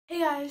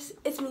guys,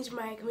 it's me,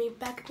 Jamaya, coming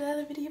back with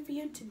another video for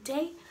you.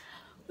 Today,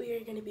 we are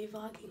going to be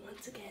vlogging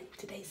once again.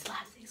 Today's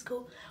last day of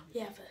school.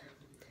 We have a,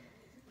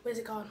 what is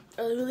it called?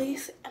 Early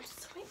release. I'm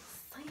so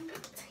excited.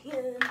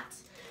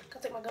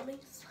 Gotta take my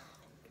gummies.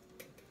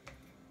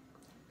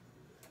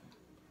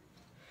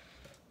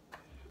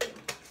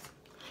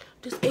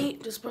 Just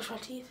ate, just brushed my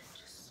teeth,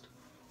 just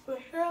put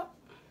my hair up.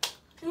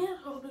 Yeah, I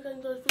hope you guys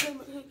enjoyed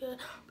the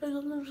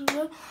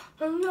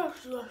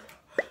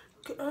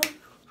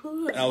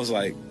I was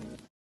like,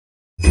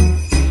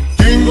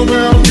 jingle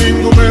bell,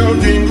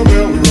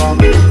 rock.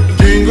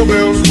 Jingle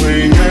bells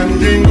swing and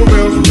jingle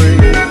bells ring.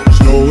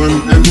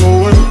 Snowing and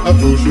blowing a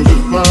bushel of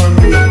fun.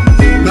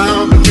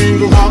 Now the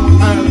jingle hop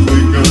has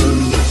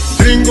begun.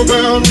 Jingle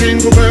bell,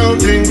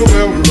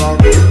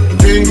 rock.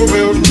 Jingle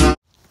bells now.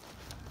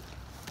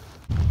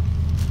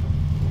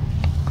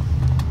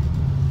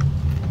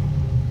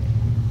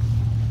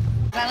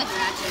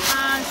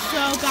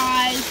 So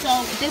guys,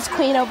 this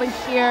queen over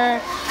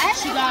here,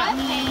 she got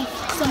me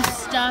some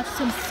stuff,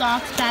 some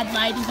socks, bad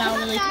lighting, I don't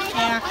really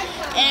care.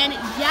 And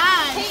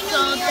yeah,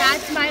 so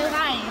that's my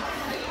life.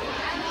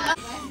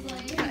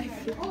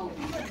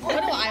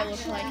 What do I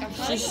look like?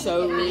 She's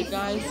so rude,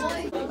 guys.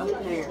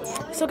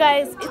 So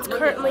guys, it's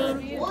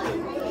currently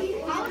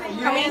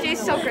How many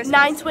days till Christmas?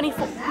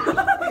 9:24.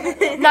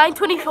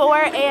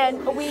 9:24,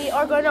 and we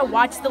are going to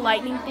watch The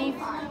Lightning Thief.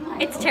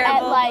 It's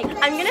terrible. At,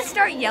 I'm gonna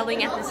start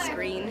yelling at the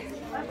screen.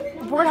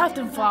 We're gonna have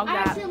to vlog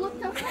that.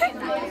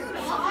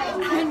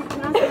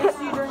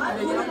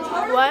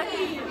 What?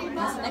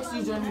 Next to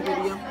you during the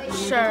video.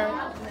 Sure.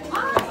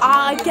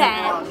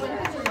 Again.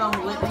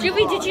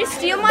 Juby, did you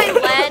steal my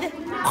lead?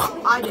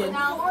 I did.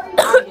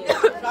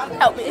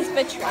 Help me, it's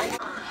betrayal.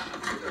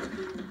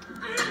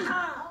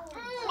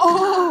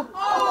 Oh!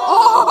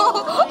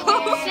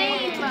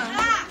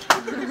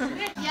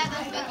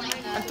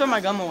 I threw my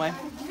gum away.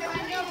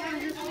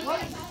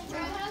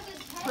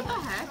 What the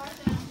heck?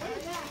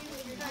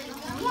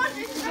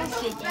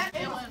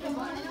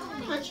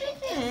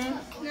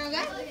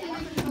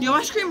 Yo,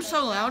 I scream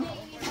so loud.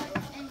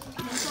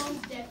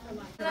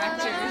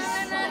 Directors.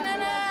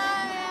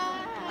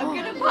 I'm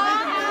gonna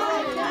pop.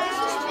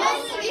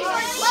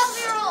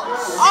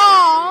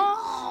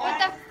 What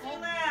the?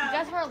 You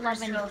guys were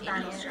 11.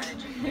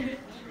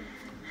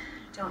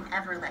 Don't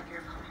ever let your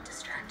opponent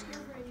distract you.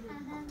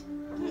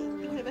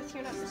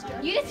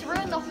 You just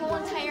ruined the whole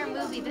entire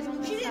movie. This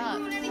movie sucks.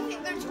 ruin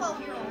anything. They're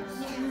 12-year-olds.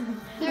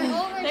 They're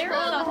over. They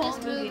ruined the whole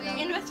whole movie.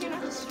 Annabeth, you're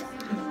not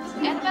distracted.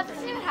 Annabeth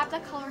doesn't even have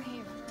that color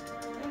hair.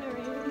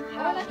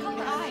 Or that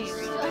color eyes. I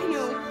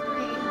know.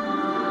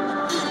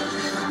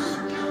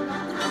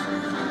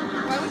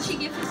 Why would she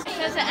give us? It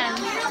says it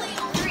ends.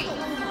 3, 2.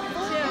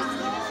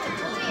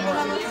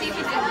 Let's see if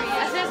it's agree.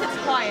 It says it's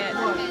quiet.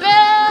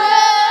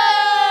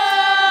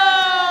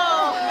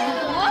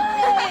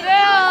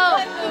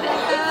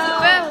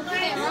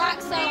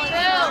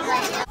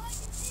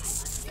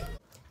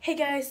 Hey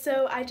guys,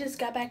 so I just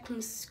got back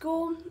from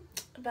school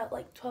about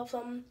like 12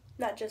 something,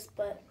 not just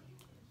but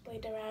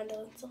played around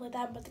and stuff like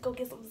that. I'm about to go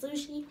get some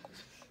sushi.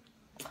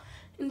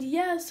 And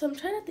yeah, so I'm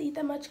trying not to eat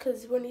that much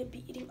because we're going to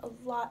be eating a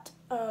lot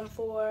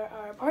for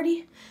our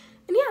party.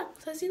 And yeah,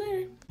 so I'll see you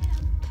later.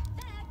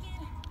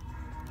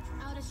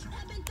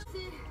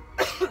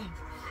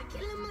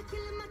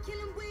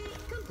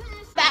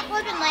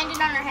 Backflip and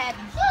landed on her head.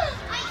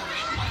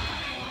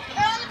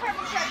 They're on the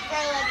purple shirt,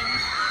 gray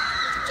leggings.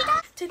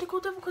 Technical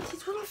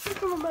difficulties, where's my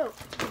freaking remote?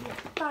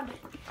 Found it.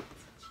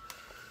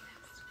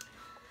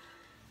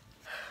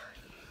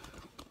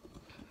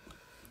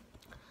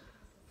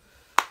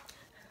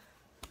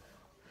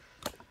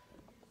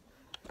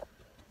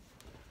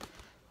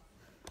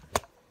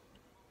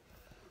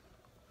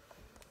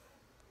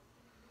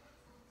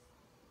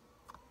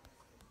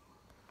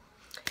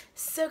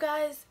 So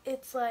guys,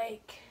 it's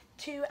like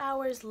 2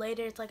 hours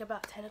later. It's like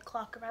about 10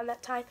 o'clock around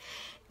that time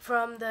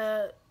from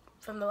the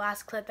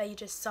last clip that you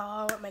just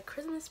saw at my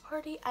Christmas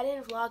party. I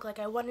didn't vlog like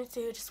I wanted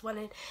to, just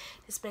wanted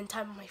to spend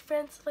time with my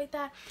friends, stuff like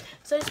that.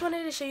 So I just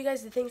wanted to show you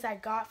guys the things I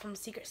got from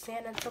Secret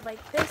Santa and stuff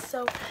like this.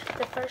 So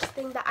the first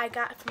thing that I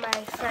got from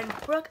my friend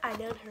Brooke, I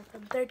know her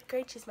from 3rd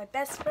grade. She's my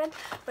best friend,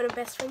 one of my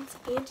best friends.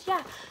 And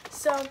yeah,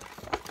 so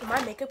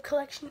my makeup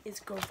collection is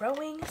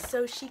growing.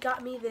 So she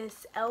got me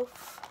this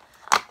e.l.f.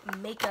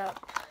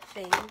 makeup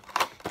thing.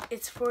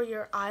 It's for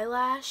your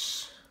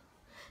eyelash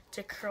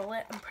to curl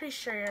it. I'm pretty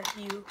sure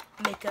you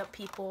makeup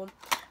people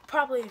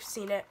probably have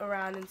seen it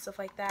around and stuff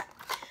like that.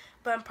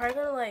 But I'm probably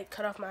gonna like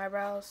cut off my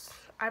eyelashes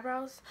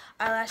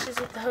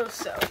with those.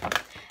 So,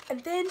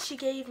 and then she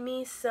gave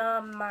me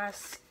some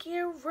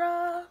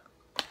mascara.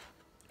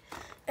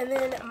 And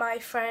then my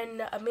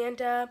friend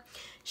Amanda,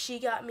 she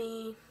got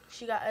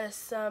us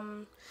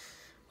some,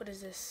 what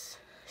is this?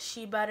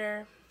 Shea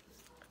butter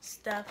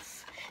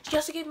stuff. She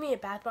also gave me a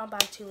bath bomb,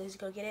 but I'm too lazy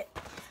to go get it.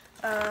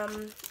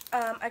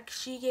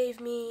 She gave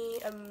me,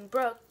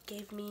 Brooke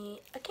gave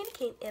me a candy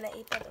cane, and I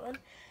ate the other one.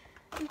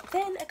 And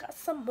then I got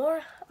some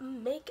more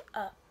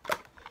makeup.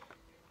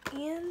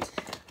 And,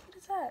 what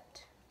is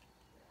that?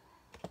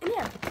 And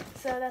yeah,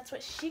 so that's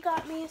what she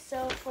got me.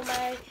 So for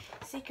my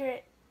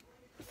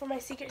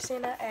secret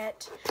Santa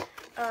at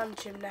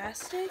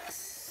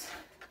gymnastics,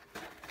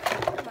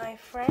 my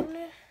friend,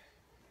 oh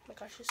my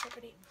gosh, she's so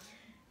pretty.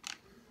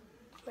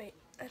 Wait,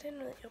 I didn't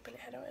really open it.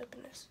 How do I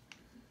open this?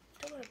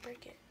 I don't want to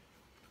break it.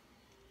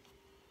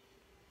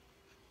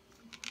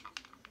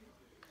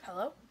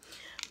 Hello?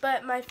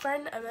 But my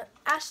friend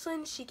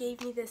Ashlyn, she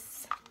gave me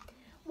this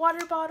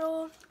water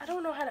bottle. I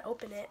don't know how to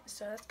open it,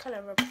 so that's kind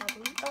of a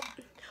problem. Oh,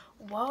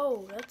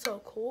 whoa, that's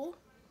so cool.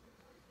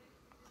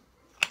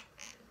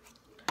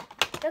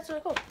 That's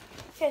really cool.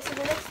 Okay, so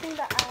the next thing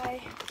that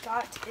I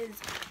got is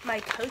my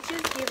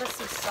coaches gave us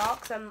some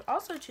socks. I'm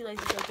also too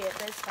lazy to go get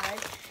this tie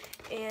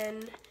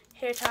and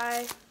hair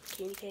tie,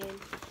 candy cane.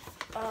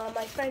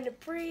 My friend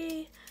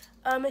Bree,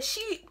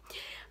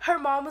 her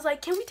mom was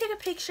like, can we take a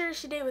picture?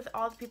 She did with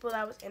all the people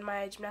that was in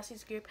my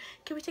gymnastics group.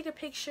 Can we take a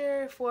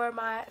picture for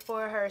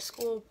her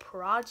school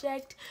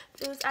project?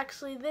 It was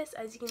actually this,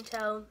 as you can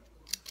tell.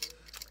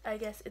 I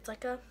guess it's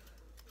like a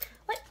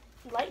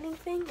lightning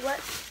thing.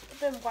 I've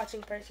been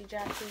watching Percy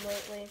Jackson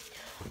lately.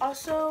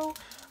 Also,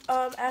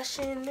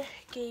 Ashton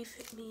gave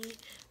me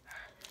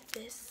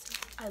this.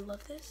 I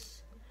love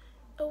this.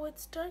 Oh,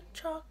 it's dark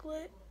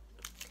chocolate.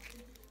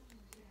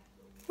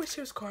 Wish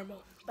it was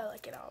caramel, but I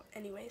like it all.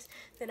 Anyways,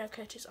 then our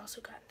coaches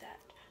also got that.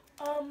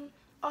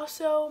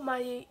 Also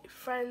my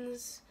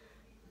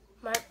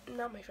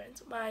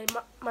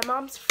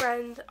mom's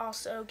friend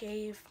also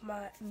gave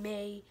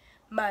me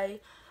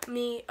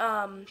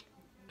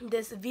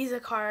this Visa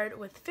card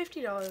with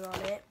 $50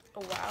 on it.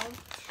 Oh wow.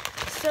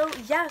 So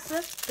yeah, so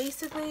that's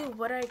basically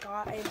what I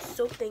got. I am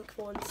so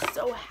thankful and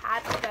so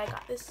happy that I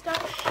got this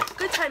stuff.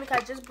 Good timing,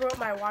 because I just broke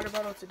my water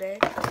bottle today.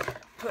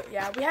 But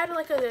yeah, we had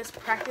like this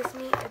practice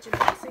meet at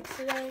gymnastics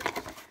today.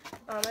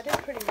 I did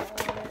pretty well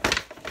on it.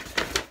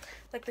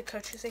 Like the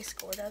coaches, they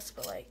scored us,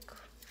 but like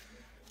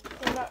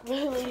we're not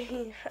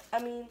really. I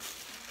mean,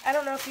 I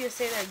don't know if you would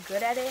say they're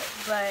good at it,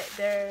 but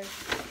they're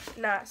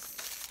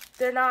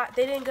not.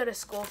 They didn't go to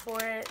school for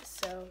it,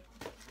 so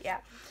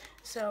yeah.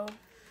 So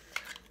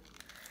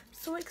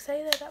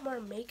excited I got more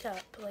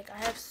makeup. Like I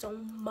have so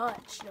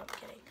much. No, I'm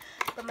kidding.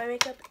 But my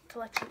makeup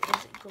collection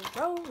is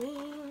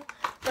growing.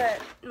 But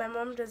my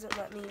mom doesn't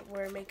let me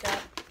wear makeup.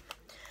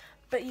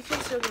 But you can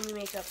still give me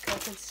makeup because I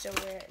can still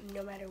wear it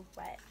no matter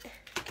what.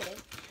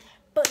 Kidding.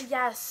 But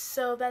yeah,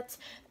 so that's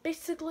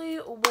basically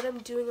what I'm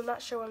doing. I'm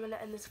not sure when I'm going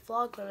to end this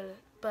vlog,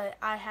 but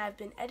I have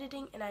been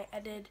editing, and I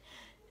edited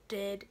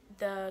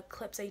the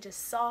clips I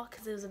just saw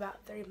because it was about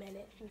 30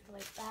 minutes and stuff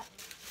like that.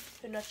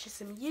 And not just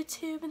some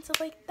YouTube and stuff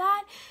like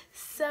that.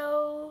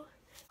 So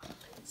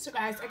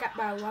guys, I got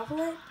my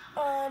wallet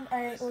on.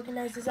 I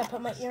organized this. I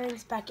put my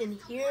earrings back in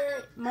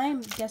here. My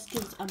desk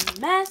is a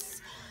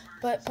mess,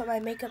 but put my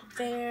makeup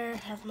there.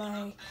 Have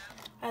my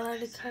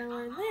eyeliner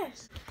color in there.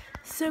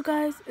 So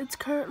guys, it's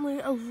currently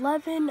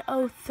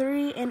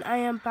 11:03 and I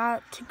am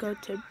about to go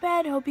to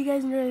bed. Hope you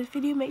guys enjoyed this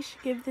video. Make sure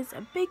to give this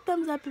a big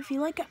thumbs up if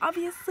you like it,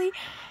 obviously.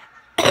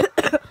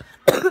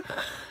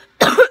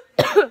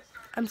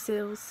 I'm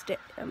still sick.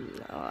 And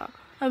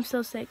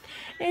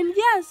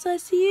yeah, so I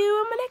see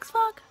you in my next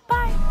vlog. Bye!